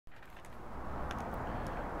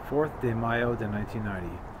4th de Mayo de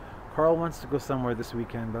 1990. Carl wants to go somewhere this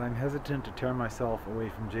weekend, but I'm hesitant to tear myself away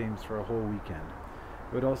from James for a whole weekend.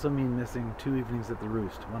 It would also mean missing 2 evenings at the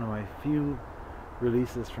Roost, one of my few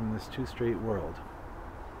releases from this too-straight world.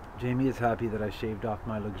 Jamie is happy that I shaved off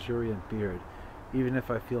my luxuriant beard, even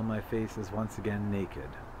if I feel my face is once again naked.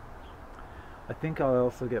 I think I'll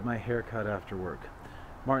also get my hair cut after work.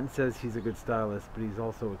 Martin says he's a good stylist, but he's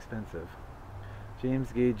also expensive.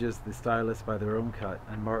 James gauges the stylists by their own cut,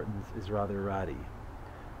 and Martin's is rather ratty.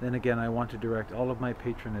 Then again, I want to direct all of my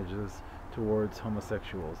patronages towards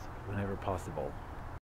homosexuals, whenever possible.